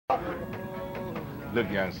Look,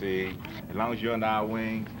 young C, as long as you're under our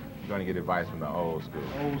wings, you're going to get advice from the old school.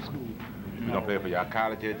 Old school. We're going to pay for your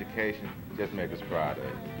college education. Just make us proud of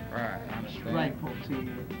you. Right. That's right, folks.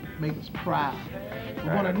 Make us proud. We're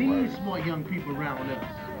going to need smart young people around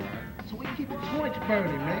us. So we can keep the torch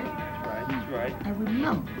burning, man. That's right. And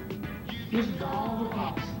remember, this is all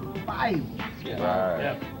about survival. Right.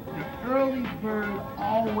 Yep. The early bird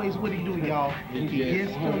always, what he do, y'all? He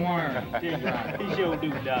gets the worm. He sure do,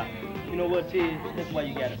 Doc. You know what, Ted? That's why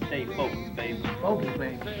you gotta stay focused, baby. Focus,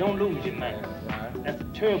 baby. Don't lose your mind. That's a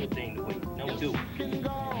terrible thing to wait. Don't do it.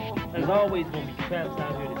 There's always gonna be traps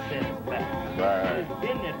out here to set us back. Right. And it's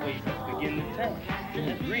been that way since the beginning of time.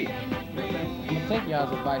 That's real. I'm gonna take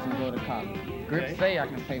y'all's advice and go to college. Grip say I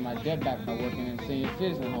can pay my debt back by working in the senior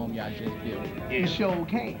citizen home y'all just built. You sure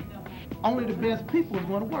can. Only the best people is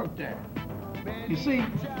going to work there. You see,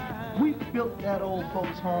 we built that old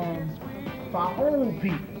folks' home for our old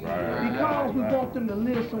people. Right. Because we want them to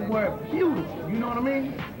live somewhere beautiful. You know what I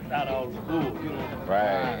mean? Without all the bull, you know. Right.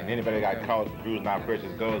 And anybody that got caught bruising our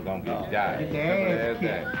precious gold is going to get died. Get their ass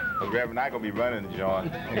kicked. Because Reverend not going to be running the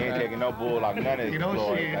joint. He ain't taking no bull off none of his You know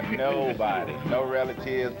employees. shit. Nobody. No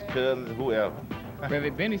relatives, cousins, whoever.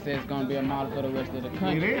 Reverend Benny says it's gonna be a model for the rest of the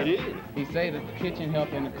country. It is. He say the kitchen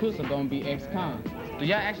help and the cooks are gonna be ex-cons. Do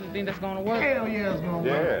y'all actually think that's gonna work? Hell yeah, it's going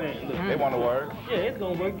to work. Yeah. They want to work. Yeah, it's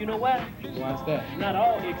gonna work. You know why? Why's that? Not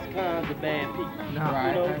all ex-cons are bad people. No.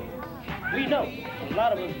 Right. You know, we know. A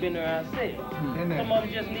lot of us been there ourselves. Isn't it? Some of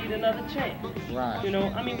them just need another chance. Right. You know,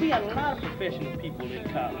 I mean, we got a lot of professional people in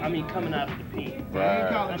college. I mean, coming out of the pen. They in Right. I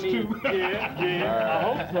college mean, too. yeah,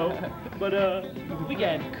 I hope so. But we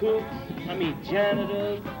got cooks, I mean,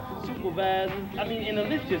 janitors, supervisors. I mean, and the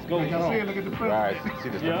list just goes Like I on. said, look at the Right. president. See,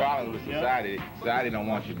 that's Yeah. the problem with Yeah. society. Society don't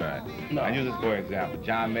want you back. No. I use this for example.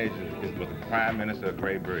 John Major was the Prime Minister of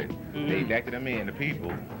Great Britain. They elected him in, the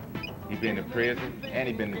people. He been in prison and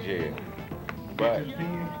he been in jail. But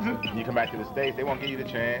you come back to the States, they won't give you the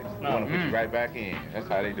chance. They want to put you right back in. That's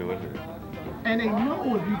how they do it here. And they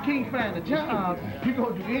know if you can't find a job, you're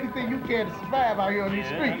going to do anything you can to survive out here on these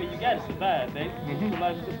Yeah, I streets. mean, you gotta survive, baby. Your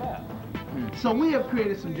life is survive. So we have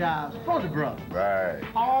created some jobs for the brothers. Right.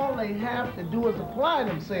 All they have to do is apply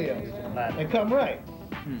themselves and come right.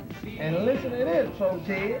 And listen to this, folks,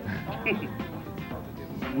 Ted.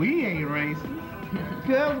 We ain't racist.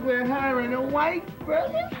 Because we're hiring a white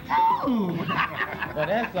brother too. But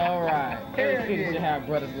that's all right. Every Hell city yeah. should have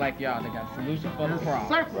brothers like y'all that got solutions for the problem.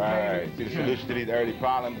 Circle, Right. baby. See, the solution to these early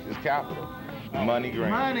problems is capital. Money green.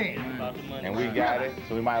 Money. About the money. And we got it,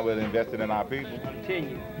 so we might as well invest it in our people. I'm telling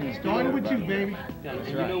you. Starting with you, baby. And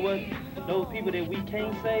you know what? Those people that we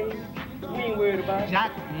can't save, we ain't worried about.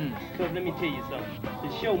 Jack. Because let me tell you something.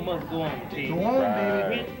 The show must go on, Ted. Go on, Right.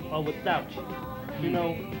 baby. With or without you. You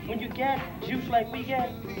know, when you got juice like we got,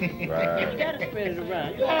 you Right. gotta spread it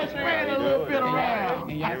around. You Gotta spread a little bit around.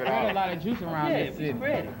 And y'all Give it spread a out. lot of juice around Yeah, this we city.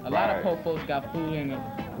 spread it. A lot of Right. poor folks got food and a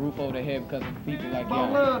roof over their head because of people like More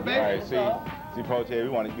y'all. love, baby. Right. See, Pote,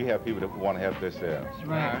 we have people that want to help themselves.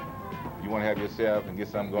 Right. You want to help yourself and get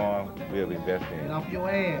something going, we'll invest in Get it. off your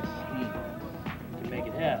ass. To make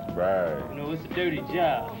it happen. Right. You know, it's a dirty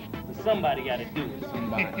job, but somebody gotta do it.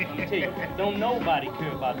 Somebody. I'm gonna tell you, don't nobody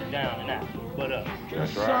care about the down and out but us.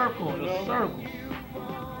 That's right. Circle, the circle.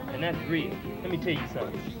 And that's real. Let me tell you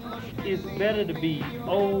something. It's better to be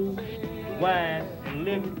old, wise, and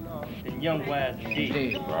living than young, wise, and dead.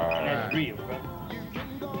 Dead. And that's real, bro.